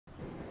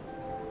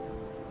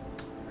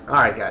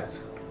Alright,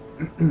 guys.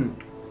 I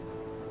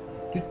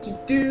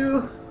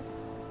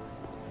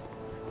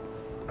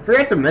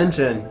forgot to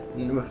mention,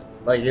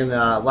 like in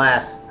the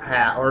last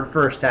half, or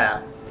first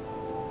half,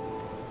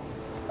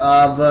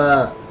 of,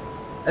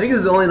 I think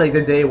this is only like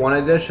the day one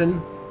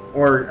edition,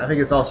 or I think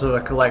it's also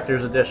a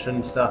collector's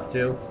edition stuff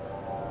too.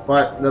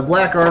 But the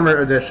Black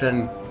Armor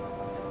edition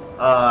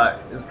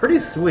is pretty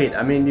sweet.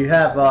 I mean, you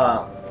have,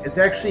 it's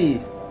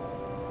actually,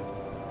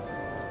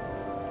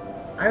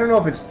 I don't know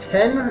if it's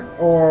tin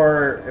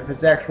or if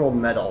it's actual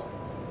metal.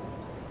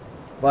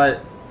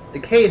 But the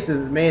case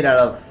is made out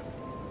of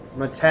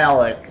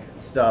metallic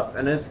stuff,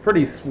 and it's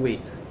pretty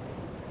sweet,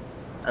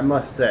 I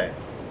must say.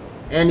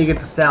 And you get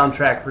the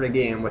soundtrack for the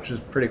game, which is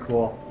pretty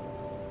cool.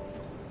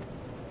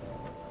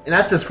 And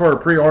that's just for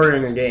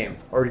pre-ordering a game,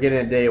 or getting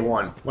it day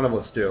one of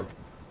those two.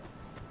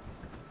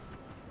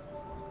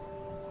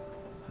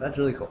 So that's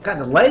really cool. God,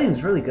 the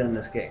lighting's really good in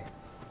this game.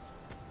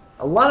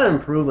 A lot of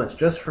improvements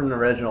just from the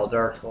original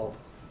Dark Souls.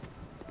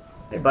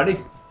 Hey, buddy.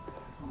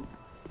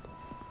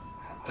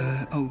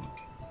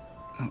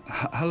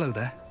 Hello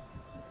there.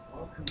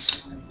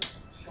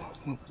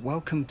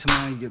 Welcome to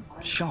my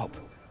shop.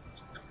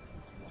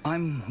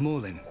 I'm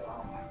Morlin,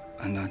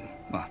 and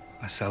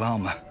I sell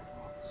armor.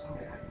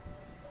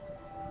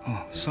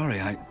 Oh,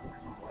 sorry,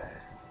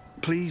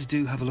 Please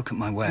do have a look at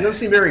my wares. You don't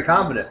seem very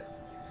confident.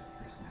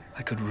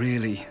 I could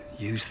really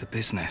use the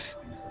business.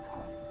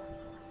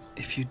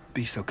 If you'd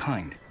be so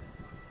kind.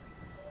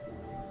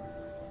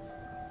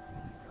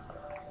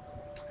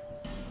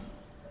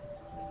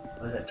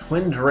 What is that?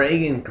 Twin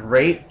Dragon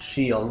Great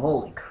Shield.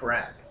 Holy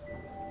crap.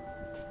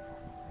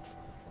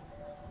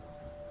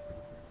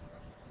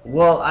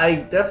 Well, I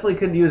definitely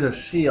could use a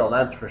shield,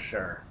 that's for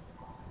sure.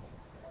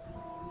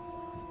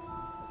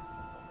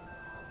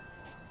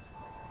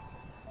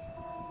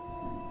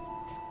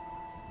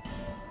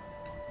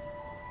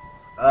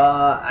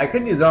 I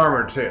could use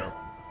armor too.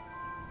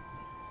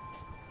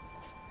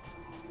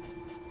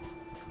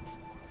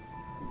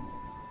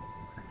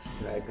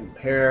 Should I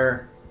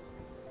compare?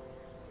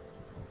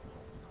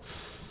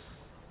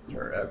 Is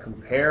there a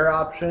compare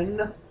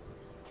option?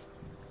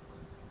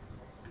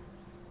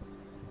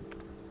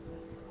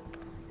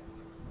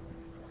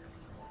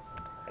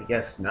 I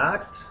guess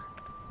not.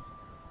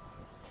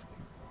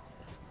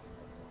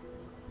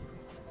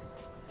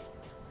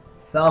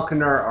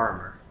 Falconer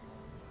armor.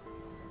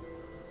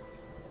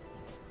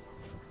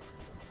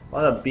 A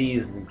lot of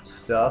bees and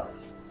stuff.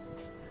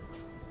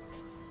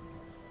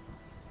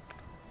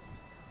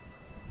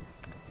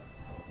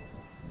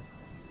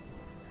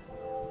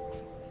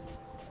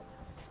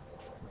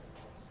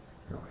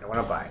 No, I want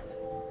to buy.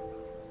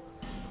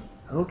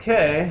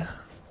 Okay.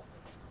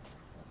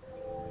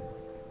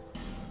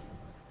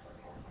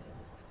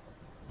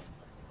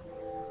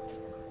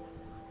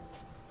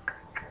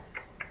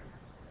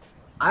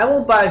 I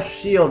will buy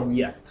shield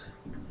yet.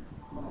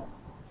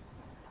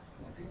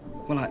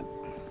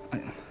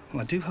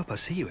 Well, I do hope I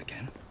see you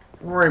again.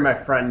 Don't worry, my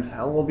friend.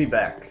 I will be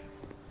back.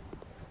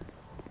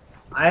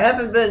 I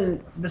haven't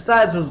been,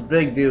 besides those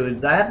big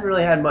dudes, I haven't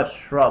really had much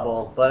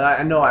trouble, but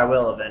I know I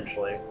will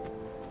eventually.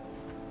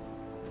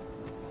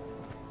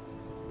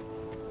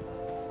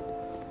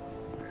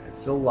 It's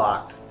still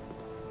locked.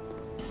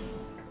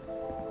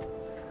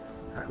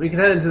 Alright, we can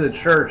head into the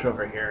church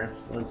over here,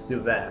 so let's do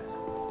that.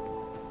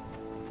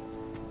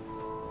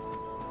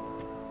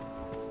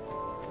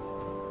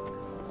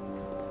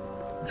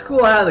 It's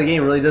cool how the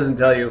game really doesn't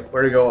tell you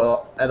where to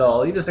go at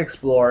all. You just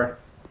explore.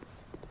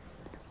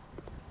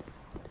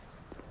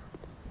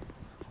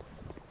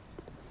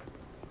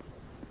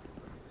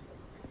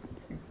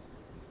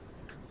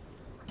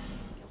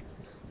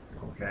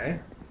 Okay.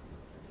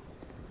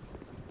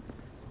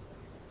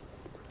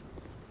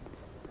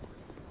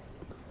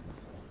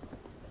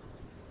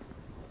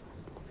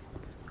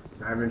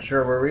 Not even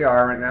sure where we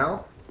are right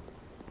now.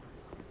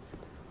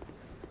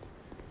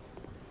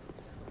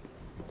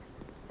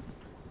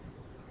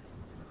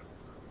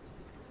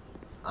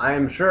 I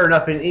am sure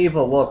nothing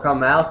evil will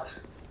come out.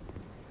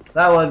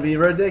 That would be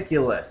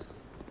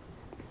ridiculous.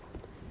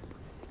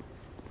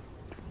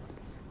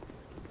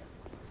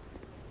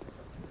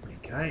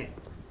 Okay.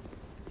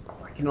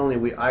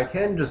 I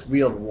can just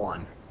wield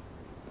one.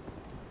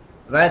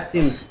 That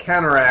seems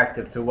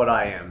counteractive to what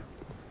I am.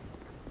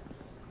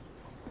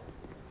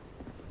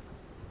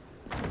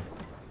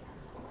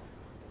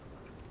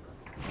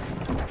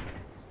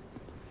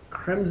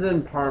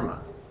 Crimson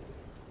Parma.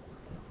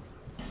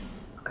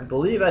 I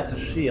believe that's a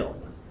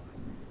shield.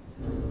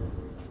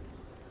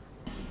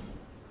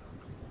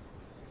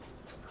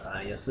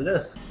 Yes it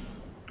is.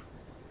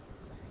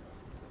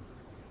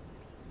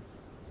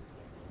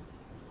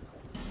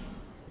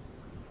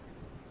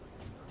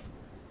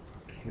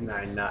 Can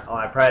I not? Oh,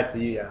 I probably have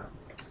to, yeah.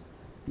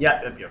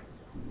 Yep.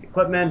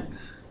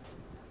 Equipment.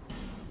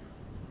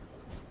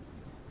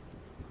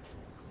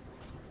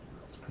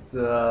 Let's put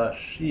the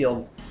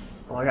shield.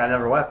 Oh, I got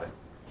another weapon.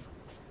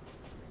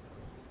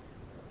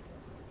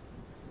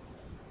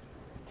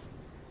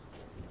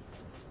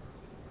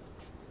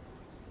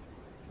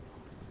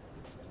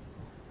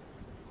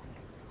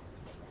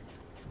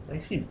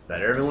 Actually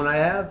better than what I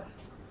have.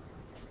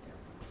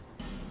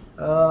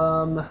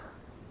 I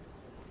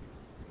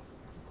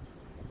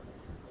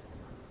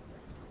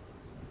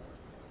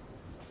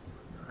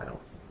don't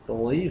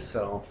believe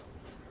so.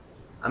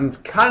 I'm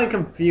kind of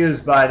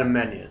confused by the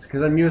menus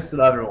because I'm used to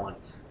the other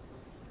ones.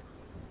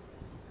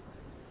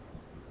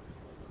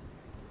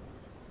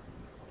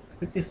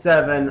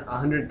 57,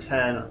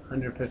 110,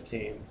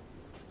 115.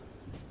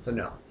 So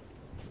no.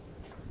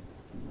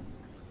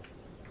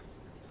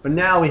 But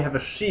now we have a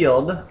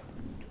shield,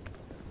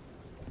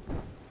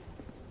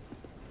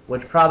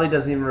 which probably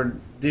doesn't even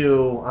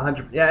do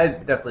 100. Yeah,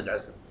 it definitely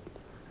doesn't.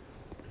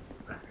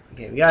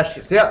 Okay, we got a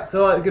shield. So yeah,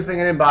 so a good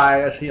thing I didn't buy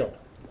a shield.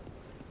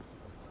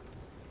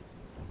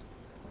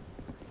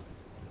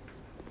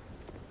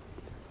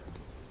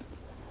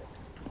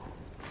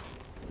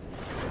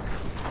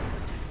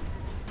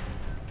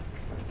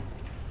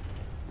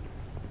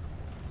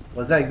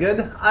 Was that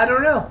good? I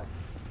don't know.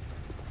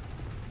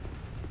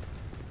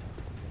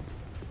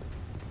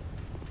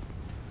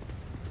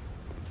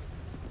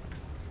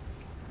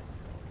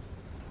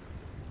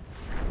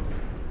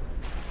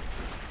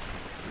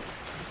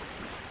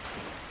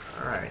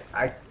 Alright,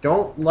 I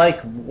don't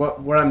like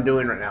what I'm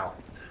doing right now.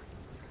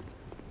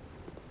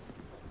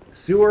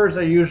 Sewers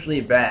are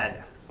usually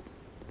bad.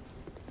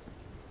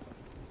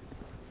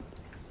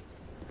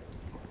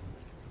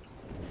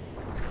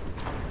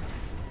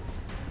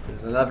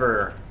 There's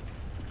another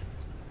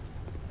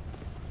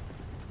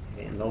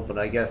handle, but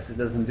I guess it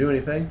doesn't do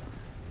anything.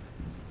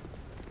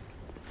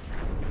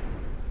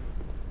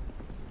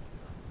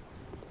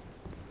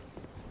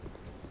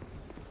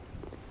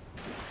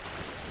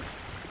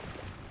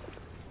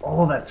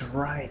 Oh, that's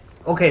right.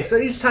 Okay, so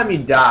each time you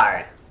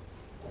die,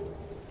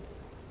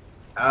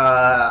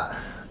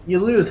 you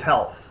lose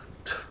health.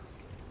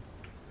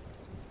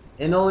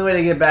 And the only way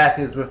to get back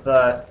is with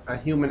a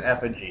human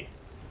effigy.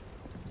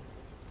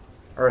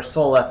 Or a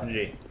soul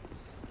effigy.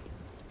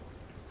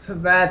 So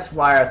that's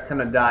why I was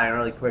kind of dying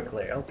really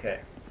quickly.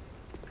 Okay.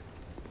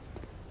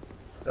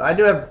 So I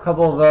do have a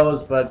couple of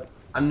those, but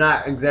I'm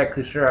not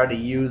exactly sure how to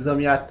use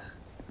them yet.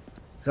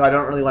 So I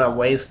don't really want to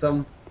waste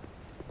them.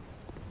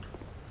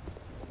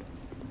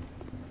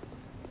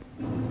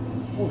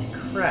 Holy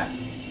crap.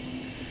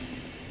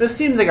 This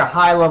seems like a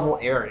high-level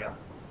area.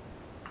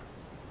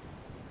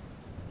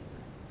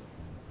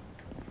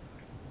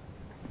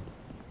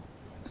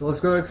 So let's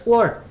go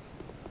explore.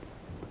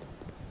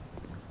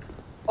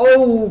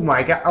 Oh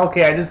my god.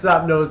 Okay, I just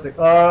stopped noticing.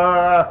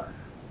 Yeah,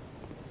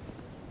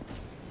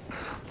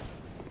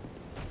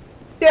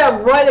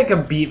 right, I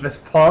can beat this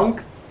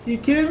punk. You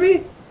kidding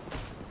me?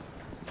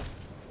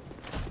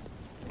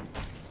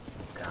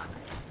 God.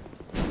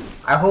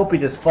 I hope he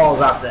just falls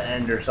off the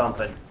end or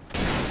something.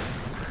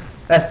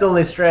 That's the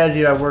only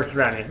strategy I've worked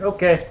around here.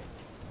 Okay.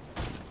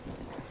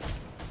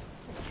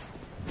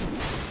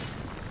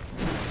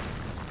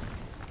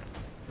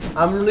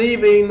 I'm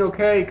leaving.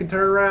 Okay, you can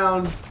turn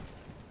around.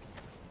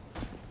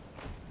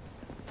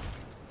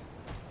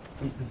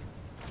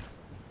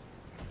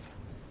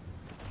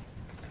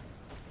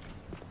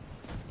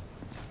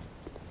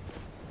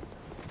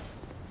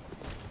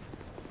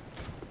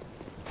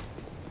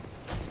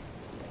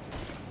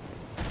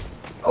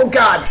 Oh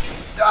god!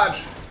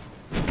 Dodge!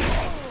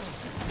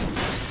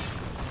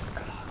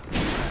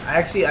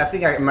 Actually, I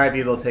think I might be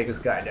able to take this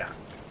guy down.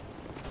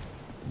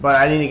 But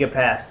I need to get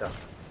past him.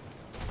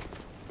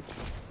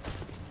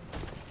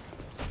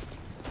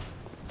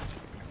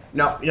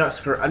 No, you know,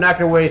 screw it. I'm not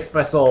gonna waste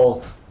my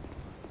souls.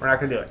 We're not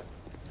gonna do it.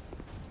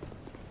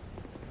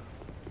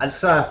 I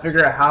just want to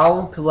figure out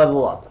how to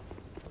level up.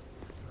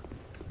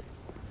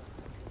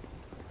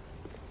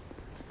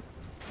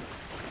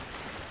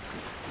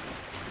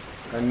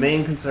 My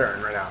main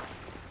concern right now.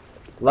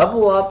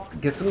 Level up,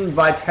 get some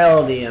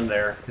vitality in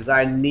there, because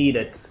I need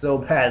it so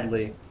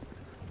badly.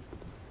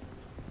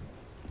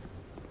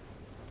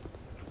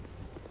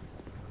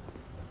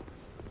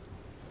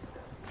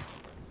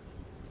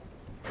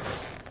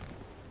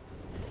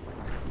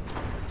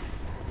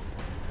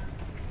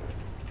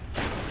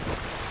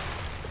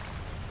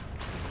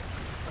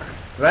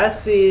 So that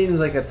seems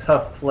like a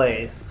tough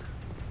place.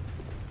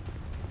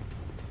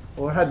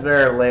 We'll head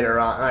there later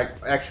on.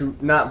 Actually,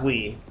 not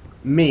we.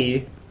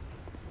 Me.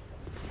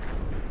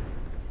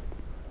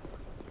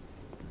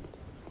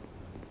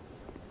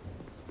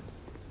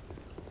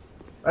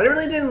 I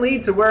really didn't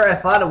lead to where I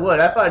thought it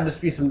would. I thought it'd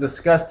just be some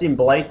disgusting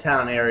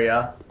Blighttown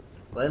area.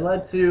 But it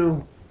led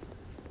to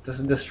just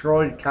a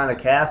destroyed kind of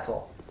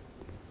castle.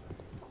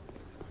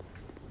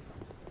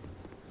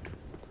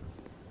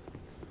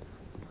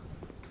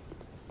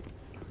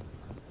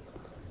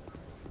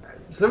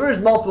 So there's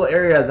multiple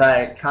areas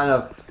I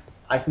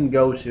can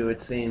go to,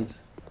 it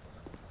seems.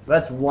 So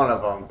that's one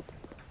of them.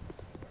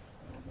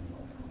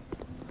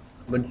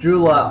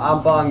 Medulla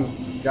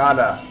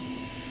oblongata.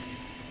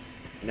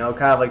 You know,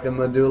 kind of like the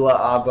medulla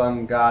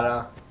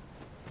oblongata.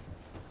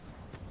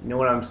 You know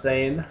what I'm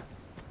saying?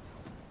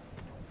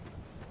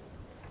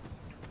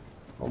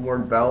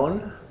 Homeward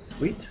Bound.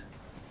 Sweet.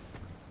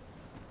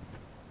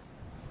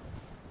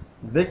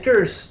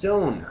 Victor's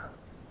Stone.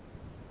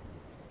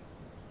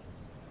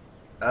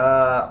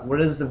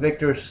 What is the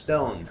Victor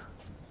Stone?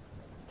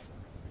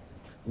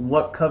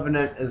 What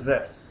covenant is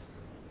this?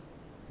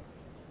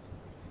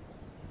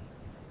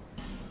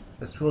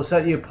 This will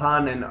set you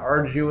upon an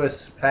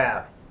arduous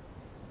path.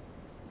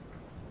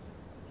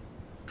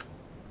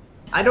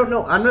 I don't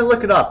know. I'm gonna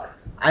look it up.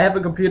 I have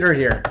a computer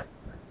here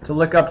to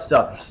look up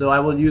stuff, so I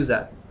will use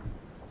that.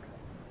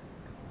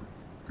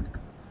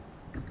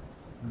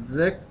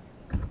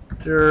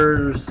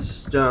 Victor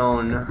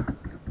Stone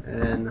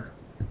in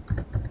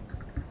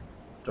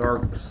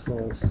Dark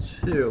Souls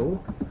 2.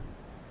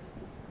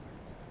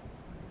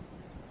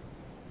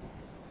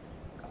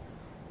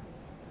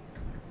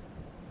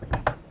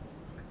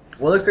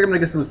 Well, it looks like I'm gonna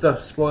get some stuff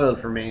spoiled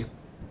for me.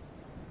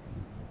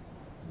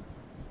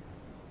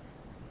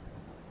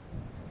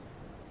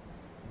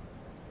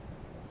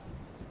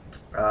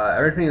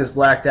 Everything is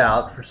blacked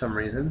out for some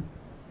reason.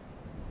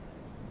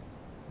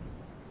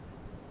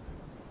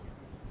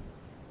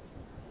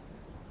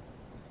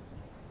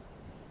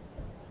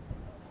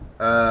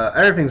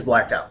 Everything's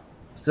blacked out.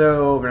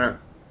 So, we're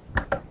not...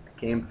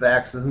 Game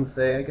facts doesn't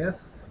say, I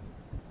guess.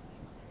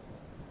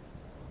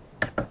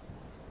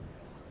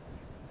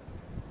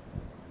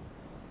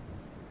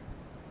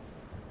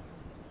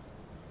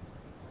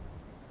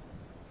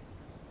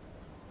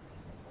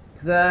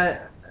 Because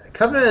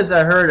covenants,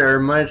 I heard, are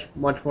much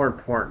more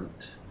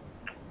important.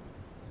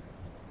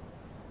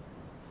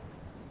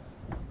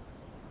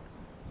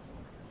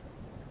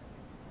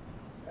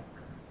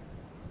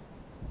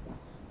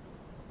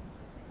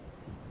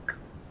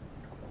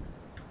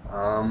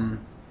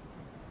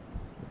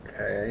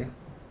 Okay.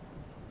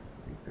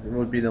 It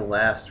would be the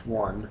last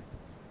one.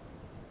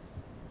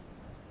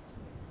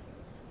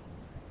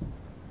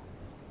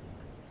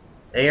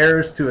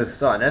 Heirs to a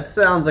son. That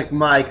sounds like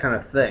my kind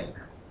of thing.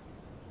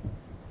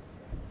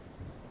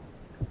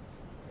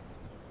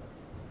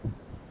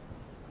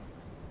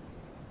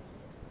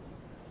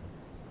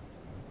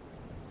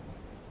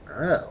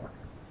 Oh.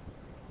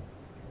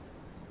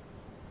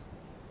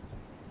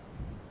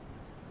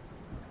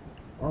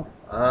 Well,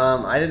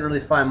 I didn't really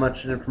find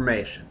much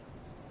information.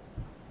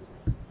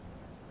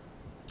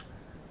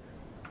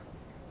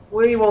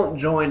 We won't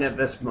join at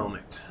this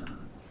moment.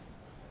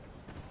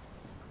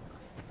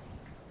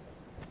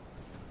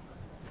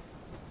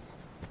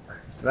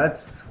 So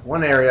that's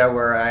one area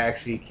where I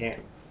actually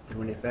can't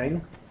do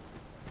anything.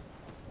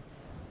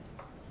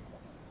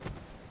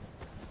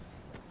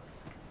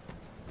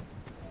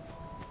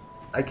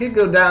 I could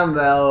go down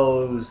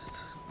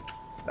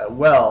that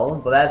well,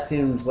 but that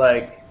seems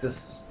like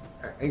just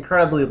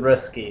incredibly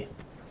risky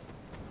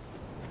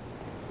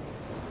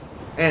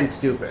and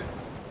stupid.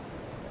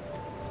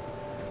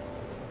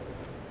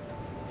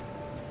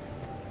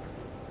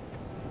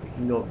 We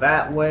can go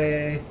that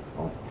way.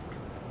 Oh,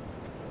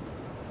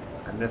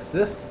 I missed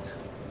this.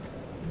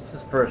 What's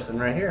this person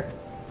right here?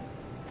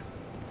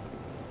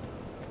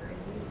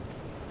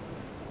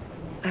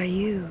 Are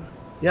you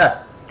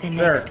Yes, the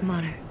sure. next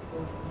monarch?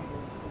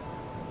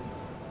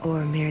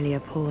 Or merely a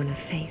pawn of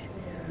fate?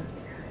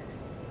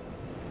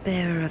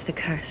 Bearer of the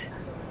curse,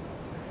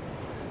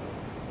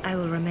 I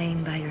will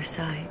remain by your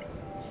side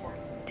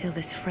till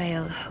this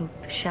frail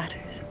hope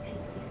shatters.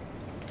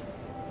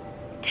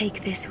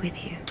 Take this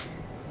with you.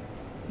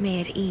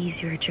 May it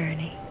ease your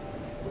journey.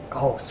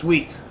 Oh,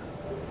 sweet.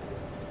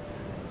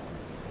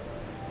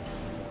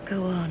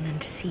 Go on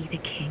and see the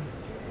king.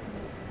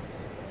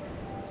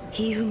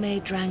 He who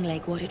made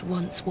Drangleic what it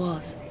once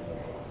was.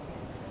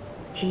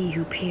 He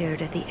who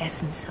peered at the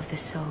essence of the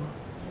soul.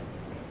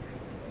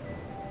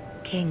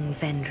 King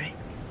Vendrick.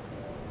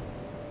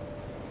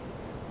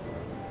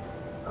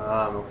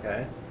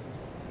 Okay.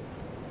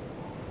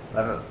 I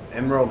have an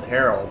Emerald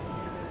Herald.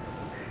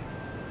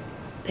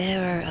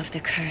 Bearer of the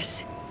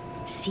curse,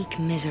 seek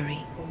misery.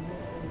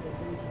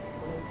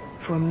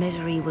 For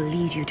misery will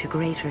lead you to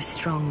greater,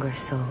 stronger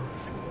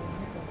souls.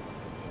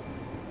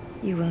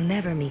 You will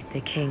never meet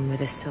the king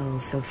with a soul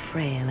so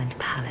frail and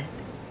pallid.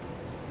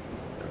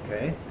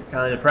 Okay,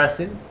 kind of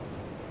depressing.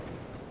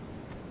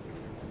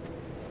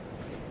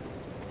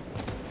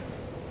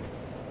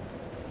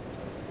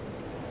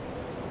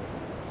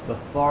 The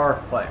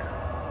Far Fire.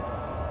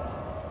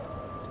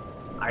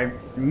 I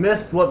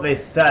missed what they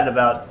said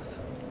about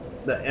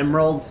the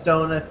Emerald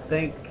Stone, I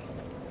think.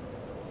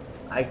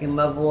 I can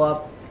level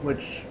up,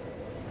 which...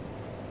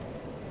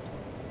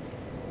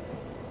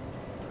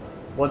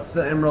 What's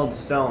the Emerald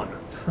Stone?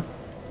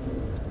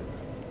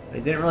 They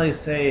didn't really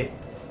say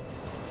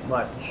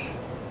much.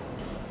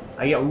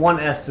 I get one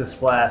Estus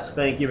Flask.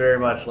 Thank you very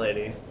much,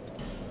 lady.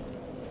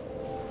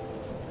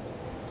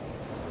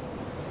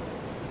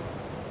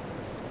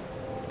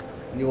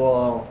 You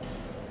will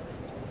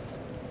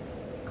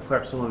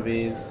equip some of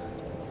these.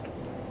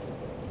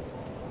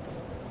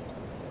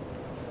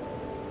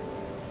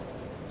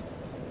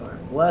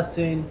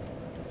 Blessing.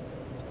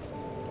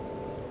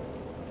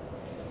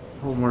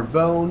 Homeward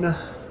Bone.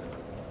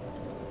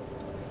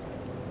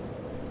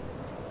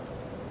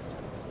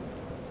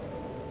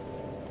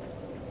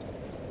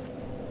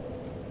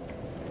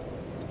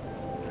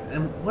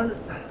 And what?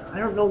 I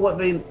don't know what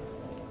they...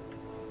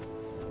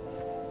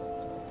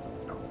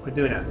 We're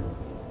doing it.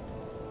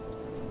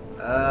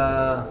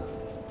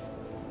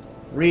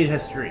 Read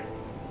history.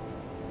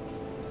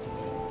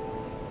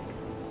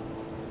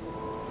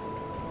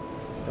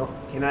 No,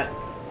 cannot.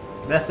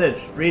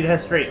 Message. Read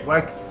history.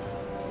 What?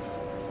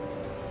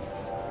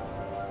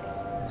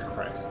 Jesus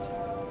Christ.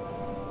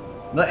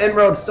 The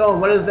Emerald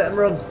Stone. What is the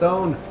Emerald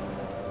Stone?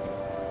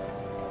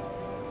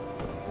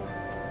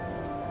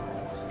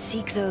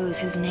 Seek those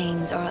whose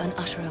names are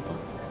unutterable.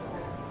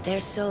 Their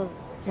soul,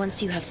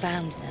 once you have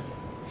found them,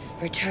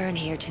 return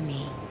here to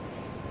me.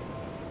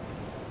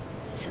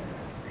 So,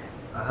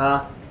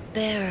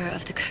 bearer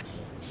of the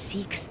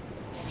seek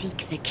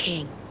the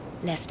king,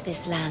 lest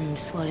this land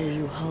swallow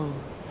you whole,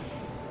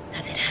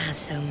 as it has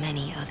so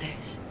many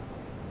others.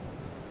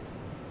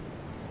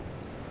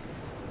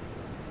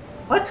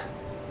 What?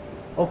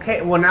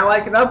 Okay, well now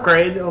I can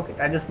upgrade.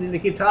 Okay, I just need to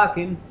keep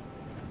talking.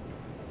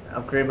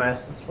 Upgrade my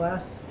Essence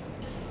Flask.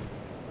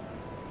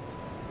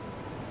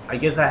 I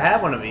guess I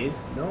have one of these.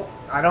 No,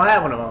 I don't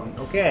have one of them.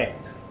 Okay.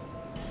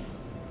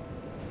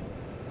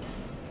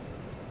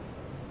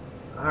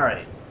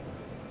 Alright.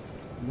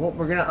 Well,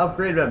 we're gonna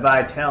upgrade my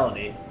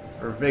Vitality,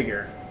 or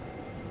Vigor.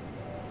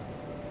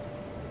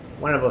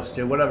 One of us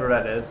two, whatever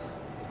that is.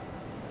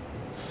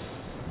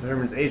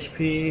 Determines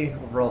HP,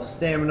 overall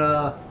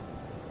stamina,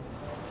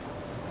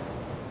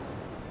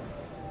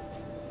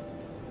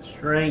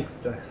 strength,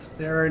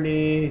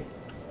 dexterity.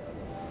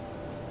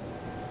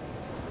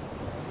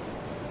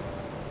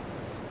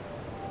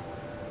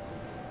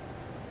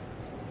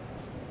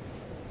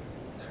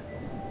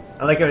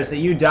 I like how to say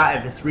you die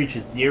if this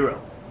reaches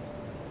 0.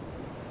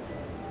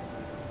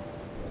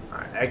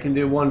 Alright, I can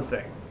do one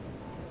thing.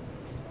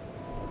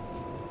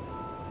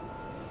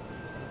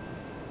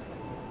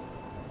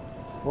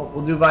 Well,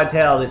 we'll do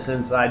Vitality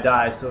since I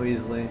die so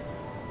easily.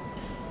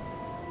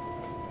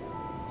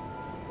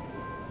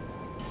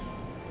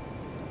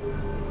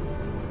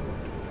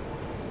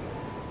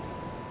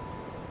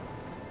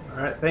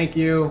 Alright, thank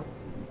you.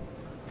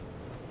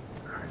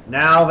 Alright,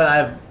 now that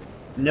I've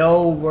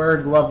no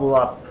word level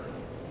up,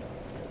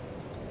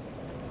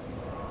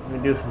 I'm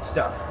gonna do some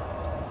stuff.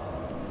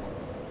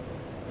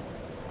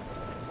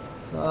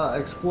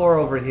 Let's explore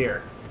over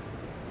here.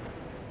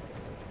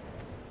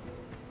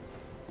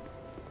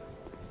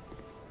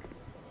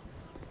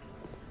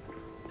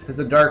 It's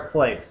a dark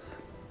place.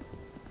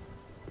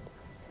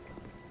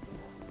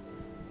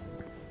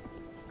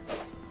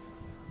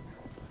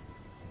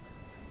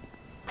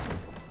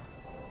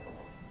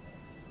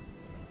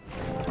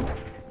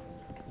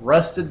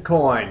 Rusted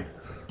coin.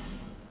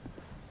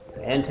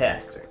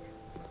 Fantastic.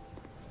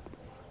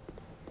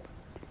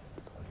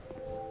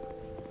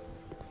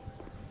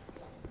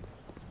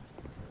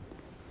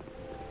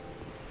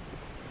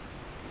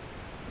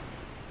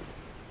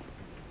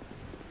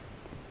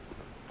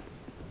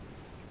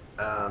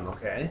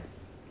 Okay.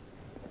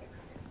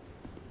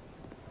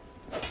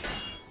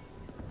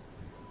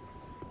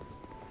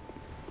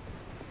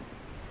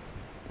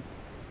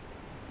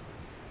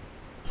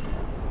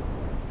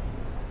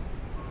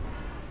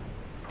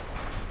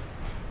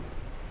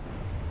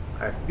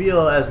 I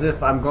feel as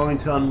if I'm going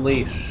to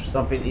unleash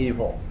something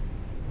evil.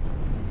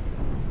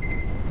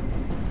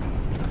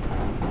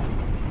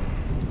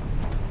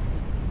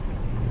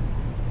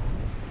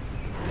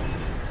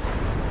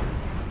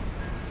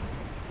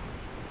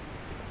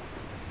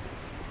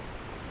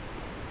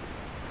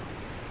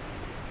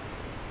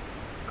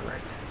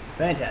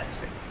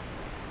 Fantastic.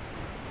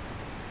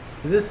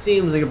 This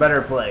seems like a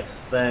better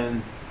place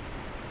than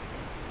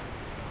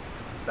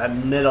that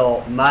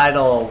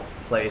middle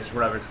place,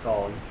 whatever it's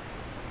called.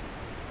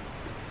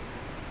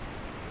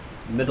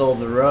 Middle of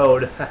the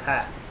road.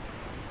 Haha.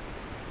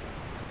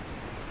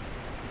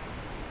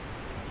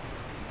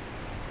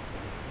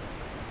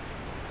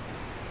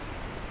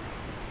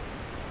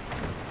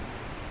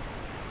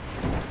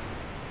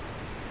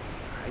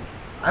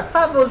 I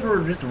thought those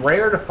were just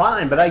rare to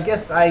find, but I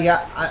guess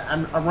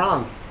I'm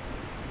wrong.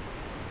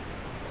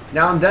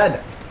 Now I'm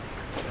dead.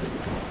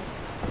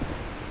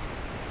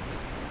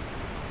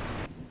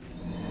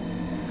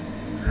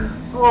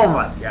 Oh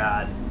my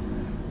god.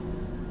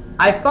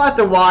 I thought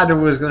the water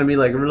was going to be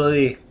like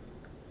really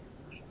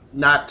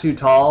not too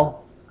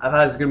tall. I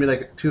thought it was going to be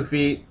like 2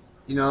 feet,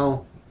 you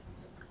know.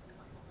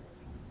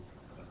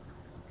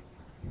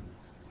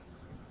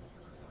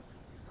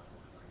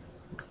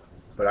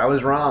 But I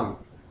was wrong.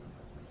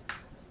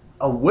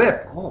 A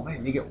whip. Oh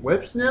man, you get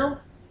whips now?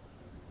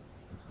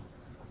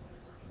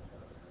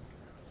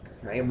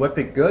 Can I whip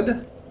it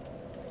good?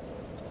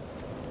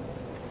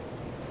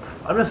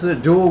 I'm just a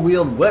dual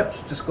wield whip.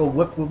 Just go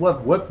whip, whip,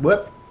 whip, whip,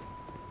 whip.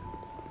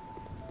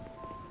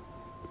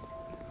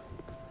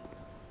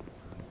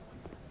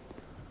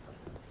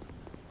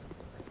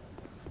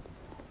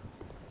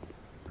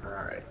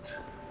 Alright.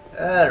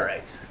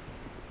 Alright.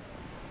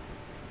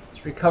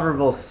 Let's recover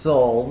those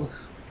souls.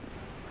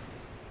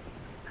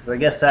 Because I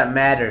guess that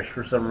matters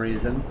for some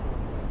reason.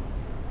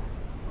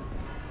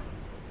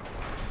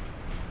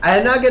 I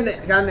had not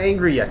gotten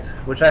angry yet,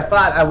 which I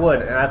thought I would,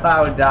 and I thought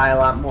I would die a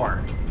lot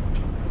more.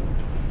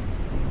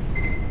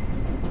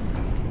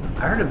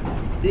 I heard a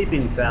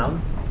beeping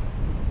sound.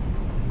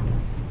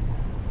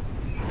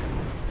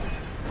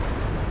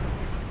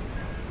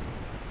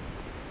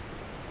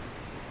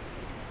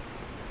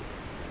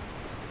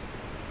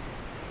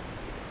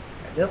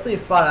 I definitely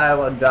thought I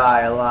would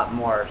die a lot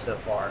more so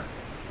far.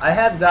 I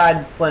have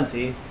died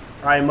plenty,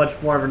 probably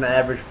much more than an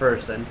average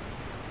person.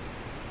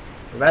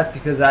 But that's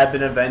because I've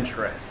been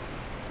adventurous.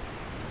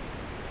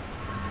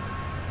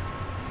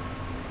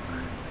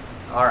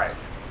 Alright.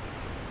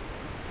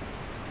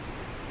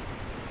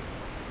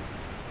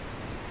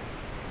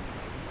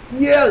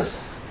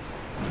 Yes!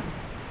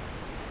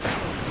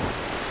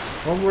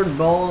 Homeward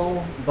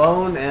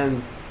bone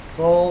and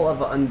soul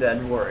of an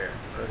undead warrior,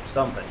 or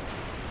something.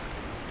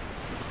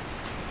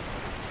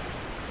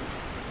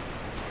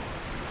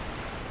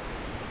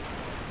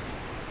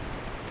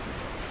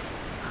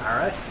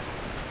 Alright.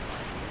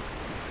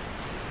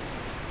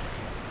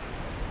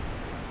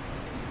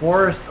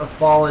 Forest of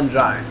Fallen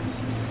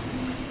Giants.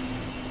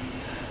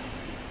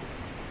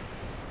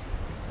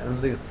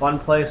 Sounds like a fun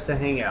place to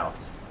hang out.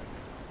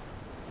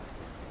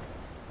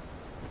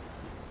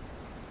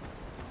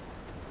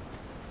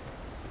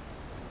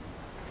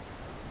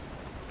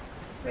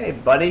 Hey,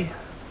 buddy.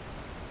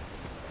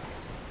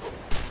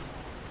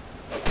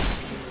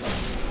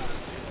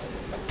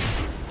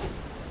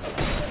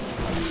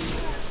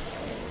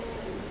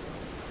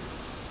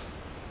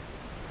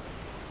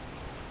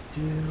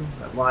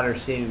 That water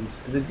seems...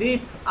 Is it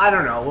deep? I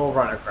don't know. We'll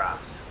run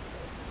across.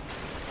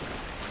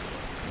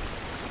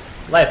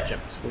 Life gem.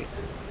 Sweet.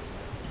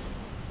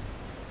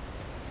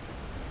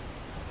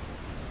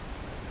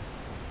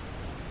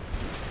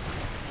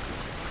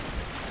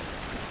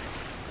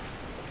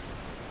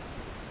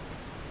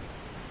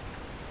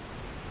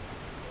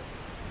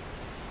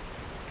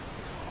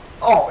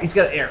 Oh, he's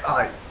got air.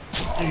 Oh,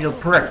 you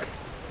prick.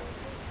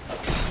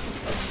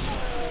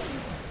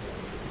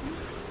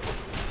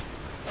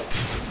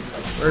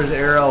 Where's the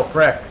arrow,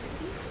 prick?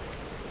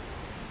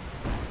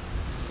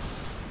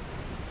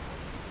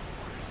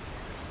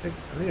 I think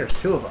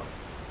there's two of them.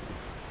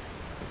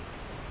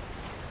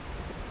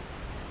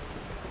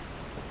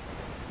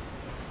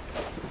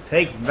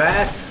 Take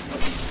that.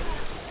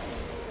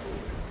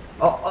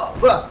 Oh,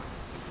 look.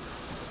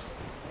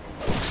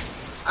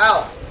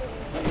 Ow.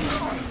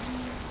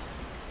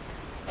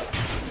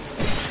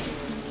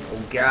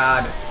 Oh,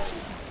 God.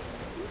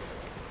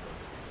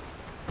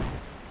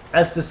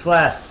 Estus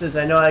Flask says,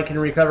 I know I can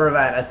recover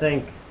that, I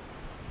think.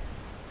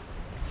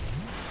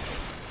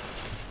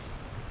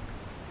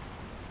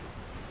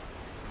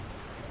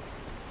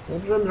 Soul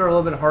gems are a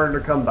little bit harder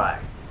to come by.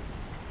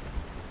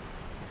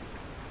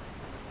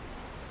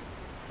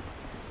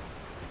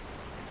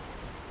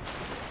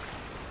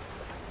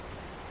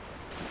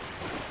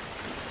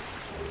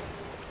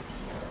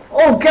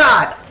 Oh,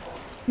 God!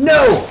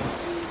 No!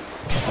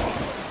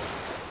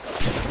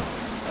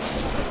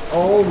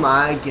 Oh,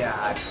 my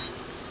God.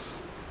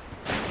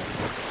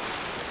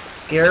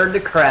 Scared the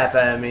crap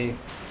out of me.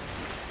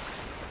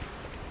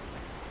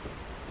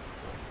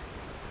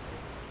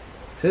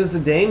 'Tis the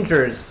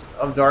dangers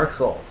of Dark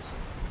Souls.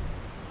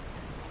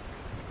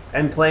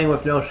 And playing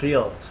with no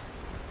shields.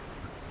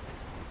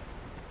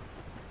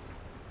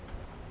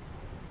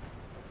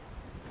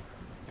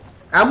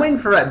 I'm waiting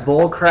for that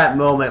bullcrap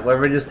moment where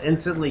we just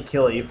instantly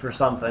kill you for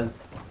something.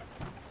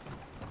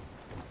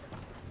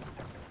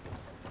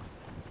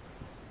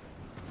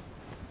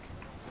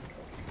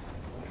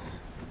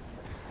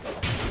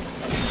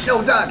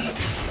 No dodge!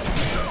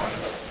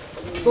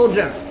 Soul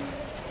gem!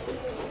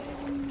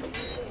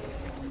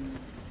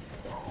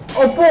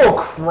 Oh, bull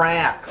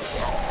crap!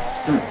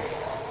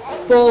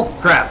 Bull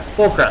crap!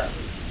 Bull crap!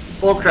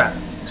 Bull crap!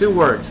 2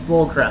 words.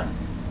 Bull crap.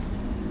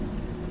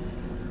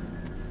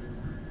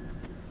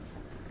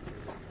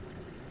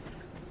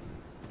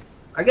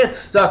 I get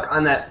stuck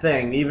on that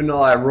thing even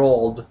though I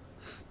rolled.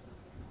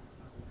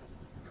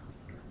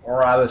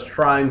 Or I was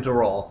trying to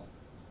roll.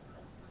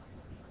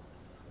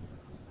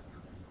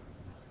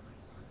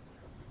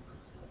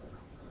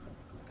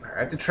 I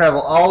have to travel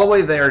all the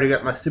way there to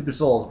get my stupid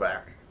souls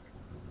back.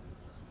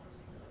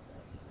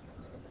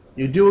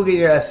 You do get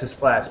your Estus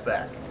Flask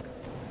back.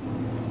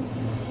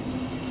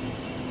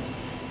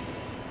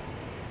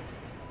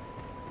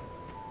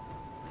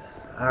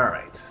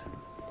 Alright.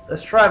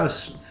 Let's try the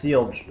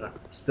shield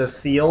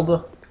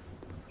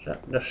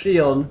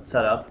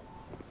setup.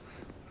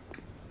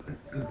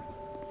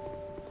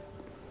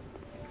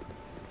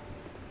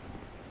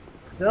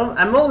 So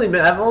I've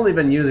only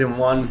been using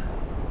one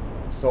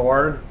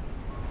sword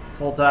this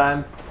whole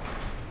time,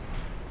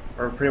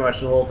 or pretty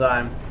much the whole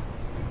time.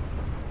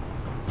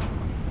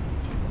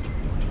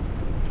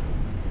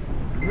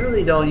 I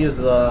really don't use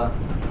the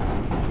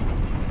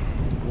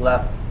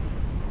left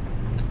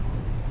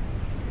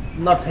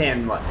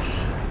hand much.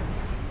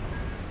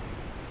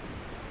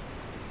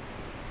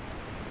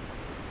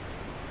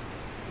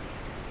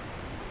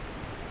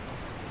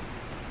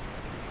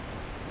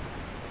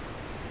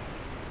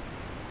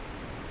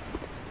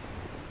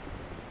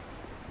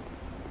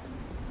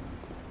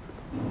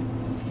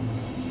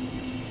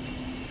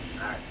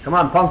 Come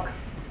on, punk.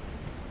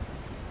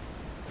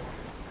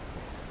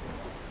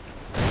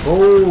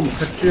 Boom!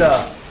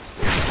 Kacha!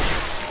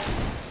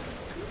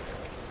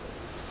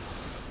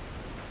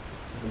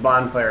 The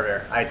bonfire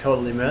there. I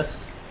totally missed.